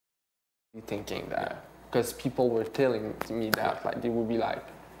thinking that because people were telling me that like they would be like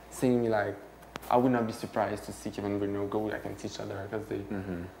seeing me like I would not be surprised to see Kevin Bruno go like and each other because they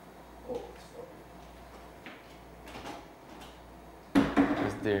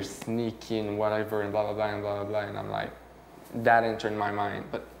because they're sneaking whatever and blah blah blah and blah blah blah and I'm like that entered my mind.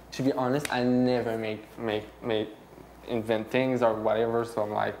 But to be honest, I never invent things or whatever, so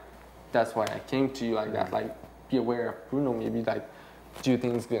I'm like that's why I came to you like that, like be aware of Bruno, maybe like do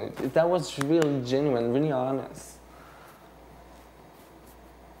things good. That was really genuine, really honest.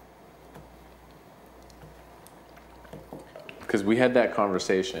 Because we had that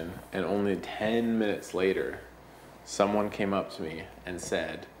conversation, and only 10 minutes later, someone came up to me and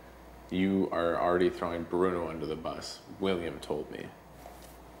said, "You are already throwing Bruno under the bus. William told me."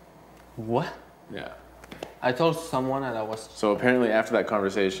 What? Yeah. I told someone that I was... So apparently after that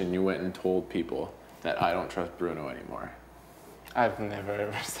conversation, you went and told people that I don't trust Bruno anymore. I've never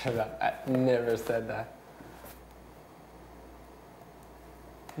ever said that. I never said that.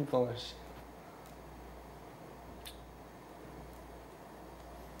 People are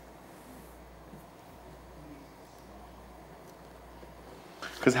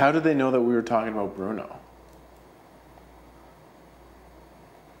Because how did they know that we were talking about Bruno?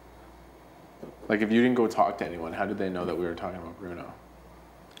 Like, if you didn't go talk to anyone, how did they know that we were talking about Bruno?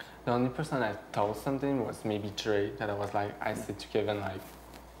 The only person I told something was maybe Dre, that I was like, I said to Kevin, like...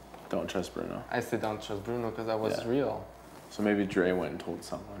 Don't trust Bruno. I said don't trust Bruno because I was real. So maybe Dre went and told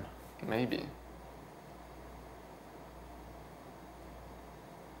someone. Maybe.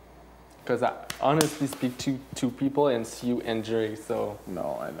 Because I honestly speak to two people and it's you and Dre, so...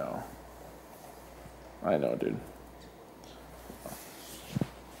 No, I know. I know, dude.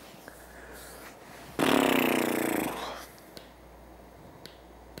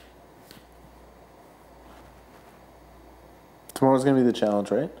 Tomorrow's gonna be the challenge,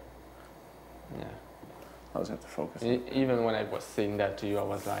 right? Yeah. I always have to focus. Even when I was saying that to you, I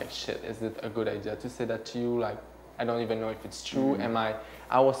was like, shit, is it a good idea to say that to you? Like, I don't even know if it's true.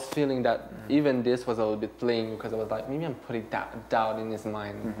 I was feeling that even this was a little bit playing because I was like, maybe I'm putting that doubt in his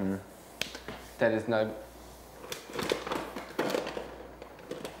mind. That is not...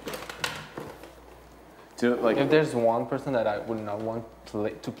 Like, if there's one person that I would not want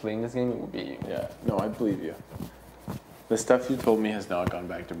to play in this game, it would be you. Yeah, no, I believe you. The stuff you told me has not gone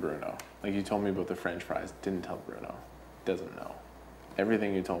back to Bruno. Like, you told me about the French fries, didn't tell Bruno. Doesn't know.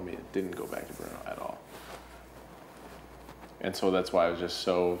 Everything you told me didn't go back to Bruno at all. And so that's why I was just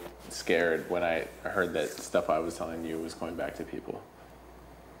so scared when I heard that stuff I was telling you was going back to people.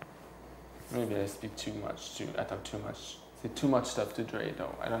 Maybe I speak too much too. I talk too much. Say too much stuff to Dre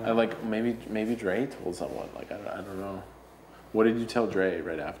though. I don't know. Like maybe Dre told someone. Like I don't know. What did you tell Dre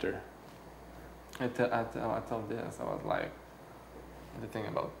right after? I told this. I was like the thing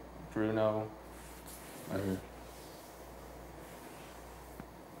about Bruno.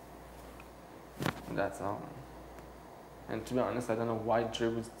 That's all. And to be honest, I don't know why Dre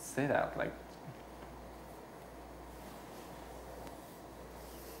would say that. Like,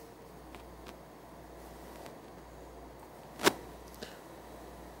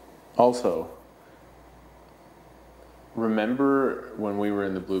 also, remember when we were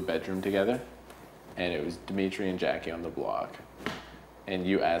in the blue bedroom together, and it was Dimitri and Jackie on the block, and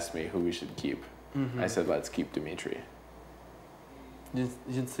you asked me who we should keep. I said, let's keep Dimitri. You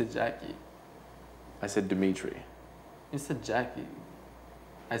didn't say Jackie. I said Dimitri. You said Jackie.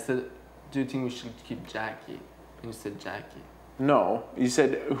 I said, do you think we should keep Jackie? And you said Jackie. No, you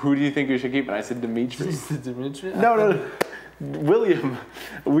said, who do you think we should keep? And I said Dimitri. You said Dimitri? No. William.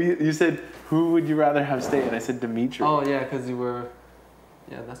 You said, who would you rather have stay? And I said Dimitri. Oh, yeah, because you were...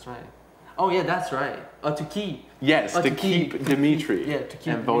 Yeah, that's right. Oh, yeah, that's right. Oh, to keep. Yes, to keep Dimitri. Yeah, to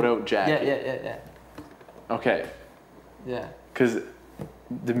keep. And vote out Jackie. Yeah. Okay. Yeah. Because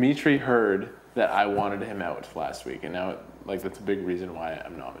Dimitri heard that I wanted him out last week, and now, like, that's a big reason why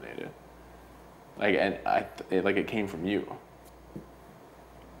I'm nominated. Like, and it came from you.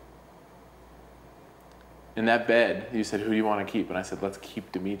 In that bed, you said, who do you want to keep? And I said, let's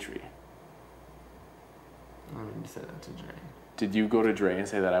keep Dimitri. You said that to Dre. Did you go to Dre and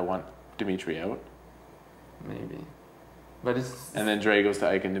say that I want Dimitri out? Maybe. But it's... And then Dre goes to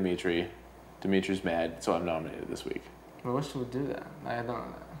Ike and Dimitri. Dimitri's mad, so I'm nominated this week. Well, what should we do that? I don't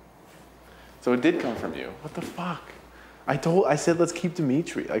know. So it did come from you. What the fuck? I said let's keep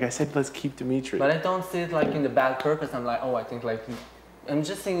Dimitri. Like I said let's keep Dimitri. But I don't say it like in the bad purpose. I'm like, oh, I think like... I'm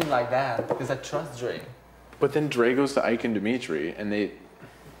just saying it like that because I trust Dre. But then Dre goes to Ike and Dimitri and they...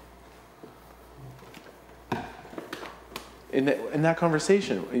 In that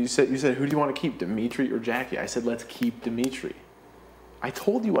conversation, you said, who do you want to keep, Dimitri or Jackie? I said, let's keep Dimitri. I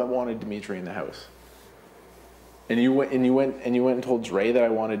told you I wanted Dimitri in the house. And you went and told Dre that I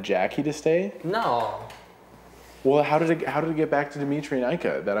wanted Jackie to stay? No. Well, how did it get back to Dimitri and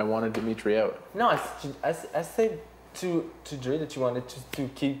Ika that I wanted Dimitri out? No, I said to Dre that you wanted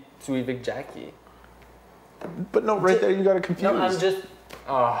to evict Jackie. But no, right there you got it confused. No, I'm just.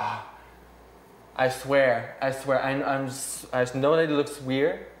 I swear. I know that it looks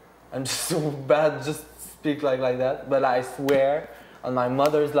weird. I'm just so bad. Just speak like that. But I swear on my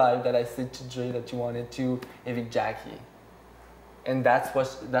mother's life that I said to Dre that you wanted to evict Jackie, and that's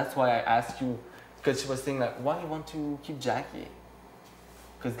why I asked you, because she was saying like, why you want to keep Jackie?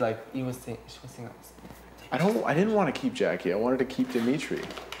 Because like she was saying like, I didn't want to keep Jackie. I wanted to keep Dimitri.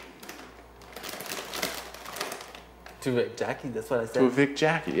 To evict Jackie, that's what I said. To evict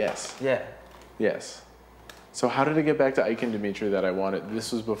Jackie, yes. Yeah. Yes. So how did it get back to Ike and Dimitri that I wanted?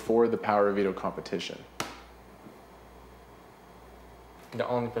 This was before the Power of Veto competition. The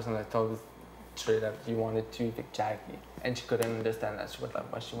only person that told Trey that you wanted to evict Jackie, and she couldn't understand that. She was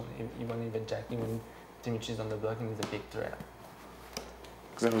like, why you want to evict Jackie when Dimitri's on the block and he's a big threat?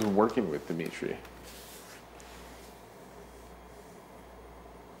 Because I was working with Dimitri.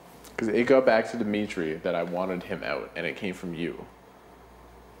 Because it got back to Dimitri that I wanted him out, and it came from you.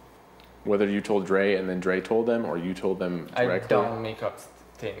 Whether you told Dre and then Dre told them, or you told them directly. I don't make up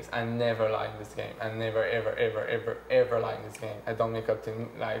things. I never lie in this game. I never, ever lie in this game. I don't make up things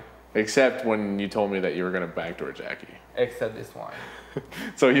like... Except when you told me that you were going to backdoor Jackie. Except this one.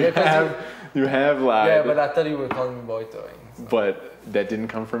 So you have lied. Yeah, but I thought you were calling me boy toying. So. But that didn't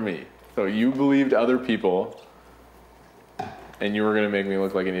come from me. So you believed other people, and you were going to make me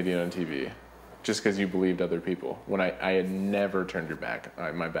look like an idiot on TV. Just because you believed other people. When I had never turned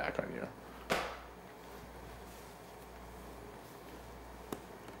my back on you.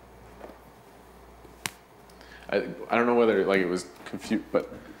 I don't know whether like it was confused,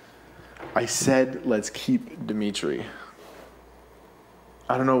 but I said let's keep Dimitri.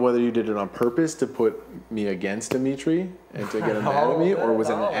 I don't know whether you did it on purpose to put me against Dimitri and to get him mad at me, or was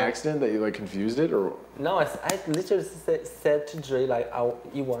it an accident that you like confused it, or? No, I literally said to Dre like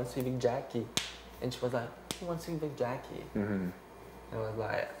he wants to evict Jackie, and she was like, he wants to evict Jackie. Mm-hmm. And I was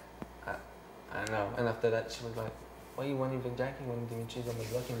like, I don't know. And after that, she was like, why you want to evict Jackie when Dimitri's on the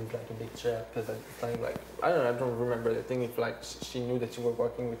block and he's like a big threat? Because like I don't know. I don't remember the thing. If like she knew that you were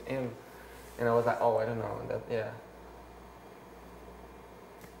working with him, and I was like, oh, I don't know. That yeah.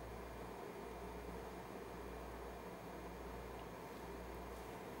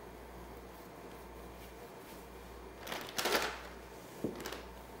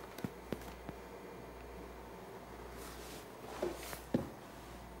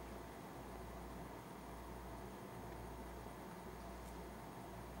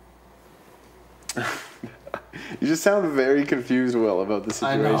 You just sound very confused, Will, about the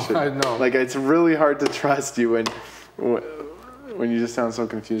situation. I know. Like, it's really hard to trust you when you just sound so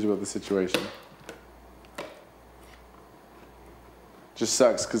confused about the situation. Just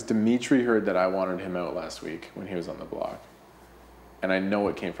sucks, because Dimitri heard that I wanted him out last week when he was on the block. And I know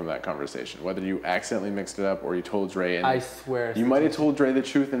it came from that conversation. Whether you accidentally mixed it up or you told Dre. And I swear. You might have told Dre the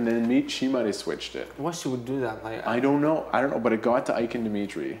truth, and then she might have switched it. Why she would do that? Like, I don't know. But it got to Ike and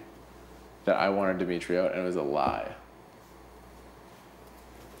Dimitri that I wanted Dimitri out, and it was a lie.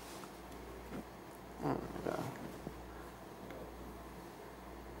 Oh my god.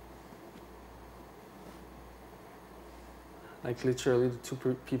 Like literally, the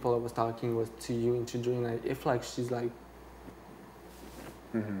two people I was talking was to you and to Dre. Like, if like she's like,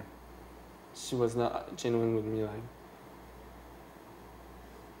 she was not genuine with me, like.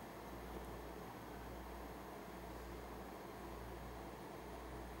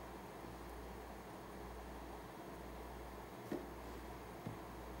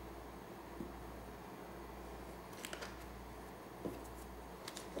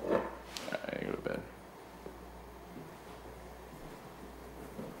 I go to bed.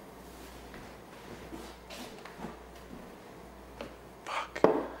 Fuck.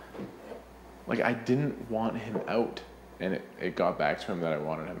 Like, I didn't want him out, and it got back to him that I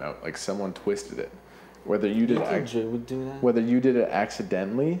wanted him out. Like, someone twisted it. Whether you did Dre would do that? Whether you did it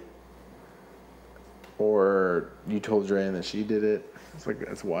accidentally, or you told Dre and then she did it. It's like,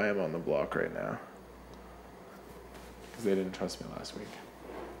 that's why I'm on the block right now. Because they didn't trust me last week.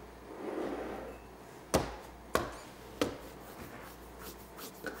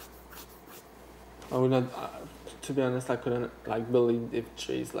 I would not. To be honest, I couldn't like believe if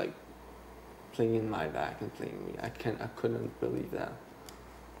Dre's like playing in my back and playing me. I couldn't believe that.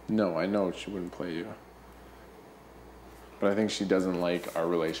 No, I know she wouldn't play you. But I think she doesn't like our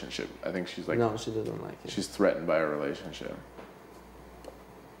relationship. I think she's like... No, she doesn't like it. She's threatened by our relationship.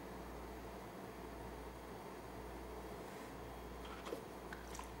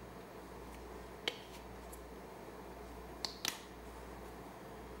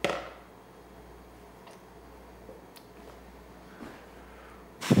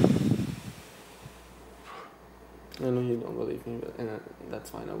 I know you don't believe me, but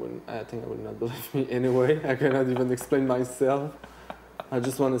that's fine. I think I would not believe me anyway. I cannot even explain myself. I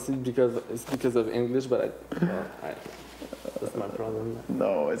just want to see because it's because of English, but that's my problem.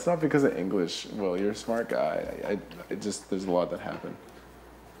 No, it's not because of English. Well, you're a smart guy. I just there's a lot that happened.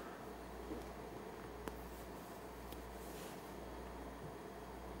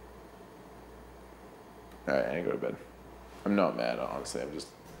 All right, I need to go to bed. I'm not mad, honestly. I'm just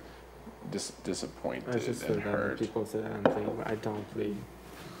disappointed I just feel and that hurt. people say that and think I don't believe.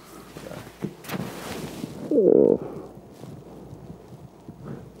 Yeah.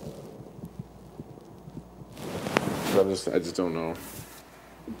 I just don't know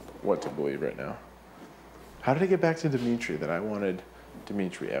what to believe right now. How did I get back to Dimitri that I wanted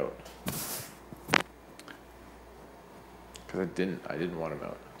Dimitri out? Because I didn't want him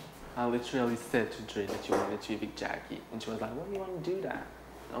out. I literally said to Dre that you wanted to evict Jackie, and she was like, "Why do you want to do that?"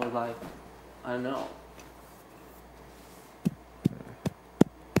 I was like, "I don't know."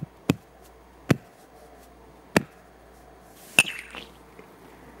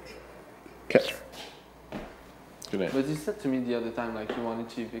 Okay. Good night. But you said to me the other time, like, you wanted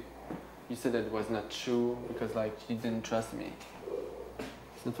to evict. You said that it was not true because, like, you didn't trust me.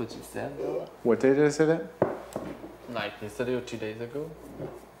 Isn't what you said, though? What day did I say that? Like, yesterday or 2 days ago?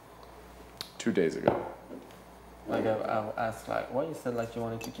 2 days ago. Like, I asked, like, why you said, like, you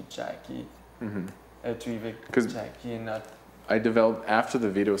wanted to keep Jackie, Mm-hmm. to evict 'Cause Jackie and not... I developed after the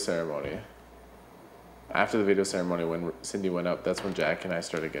veto ceremony. After the veto ceremony, when Cindy went up, that's when Jack and I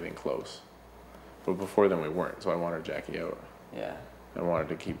started getting close. But before then, we weren't. So I wanted Jackie out. Yeah. I wanted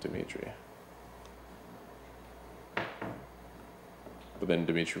to keep Dimitri. But then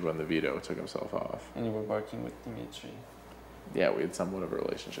Dimitri won the veto, took himself off. And you were working with Dimitri. Yeah, we had somewhat of a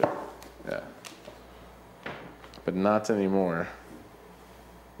relationship. Yeah. But not anymore.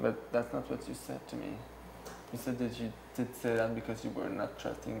 But that's not what you said to me. You said that you did say that because you were not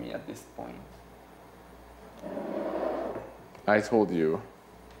trusting me at this point. I told you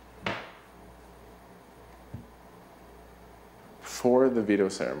before the veto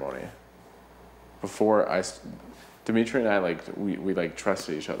ceremony, Dimitri and I, like, we like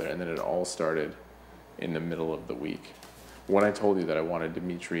trusted each other, and then it all started in the middle of the week. When I told you that I wanted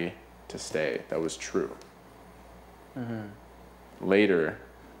Dimitri to stay, that was true. Mm-hmm. Later,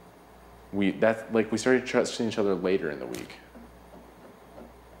 we started trusting each other later in the week.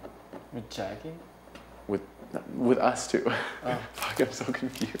 With Jackie? With us two. Oh. Fuck, I'm so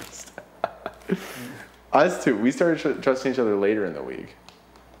confused. Us two, we started trusting each other later in the week.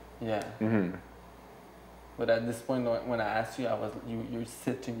 Yeah. Mm-hmm. But at this point, when I asked you, you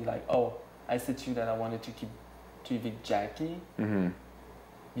said to me like, "Oh, I said to you that I wanted to evict Jackie." Mm-hmm.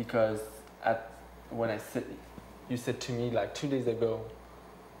 Because you said to me like 2 days ago,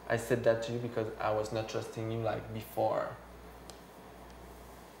 I said that to you because I was not trusting you like before.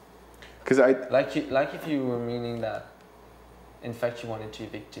 Because like if you were meaning that, in fact, you wanted to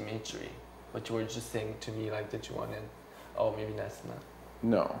evict Dimitri, but you were just saying to me like that you wanted. Oh, maybe that's not.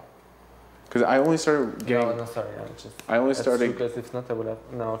 No. Because I only started getting. No, sorry. I only started. Because if not, I would have.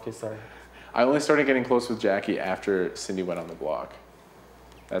 No, okay, sorry. I only started getting close with Jackie after Cindy went on the block.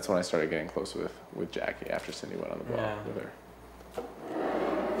 That's when I started getting close with Jackie after Cindy went on the block with her.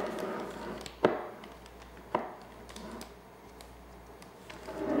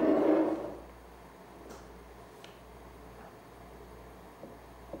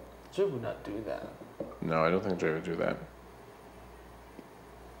 Joe would not do that. No, I don't think Jay would do that.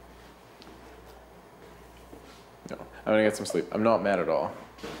 No, I'm gonna get some sleep. I'm not mad at all.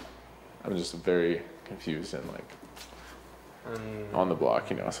 I'm just very confused and like on the block,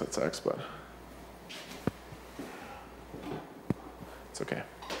 you know, so it sucks, but it's okay.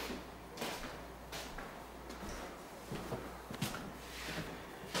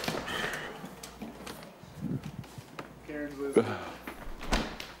 Karen's listening.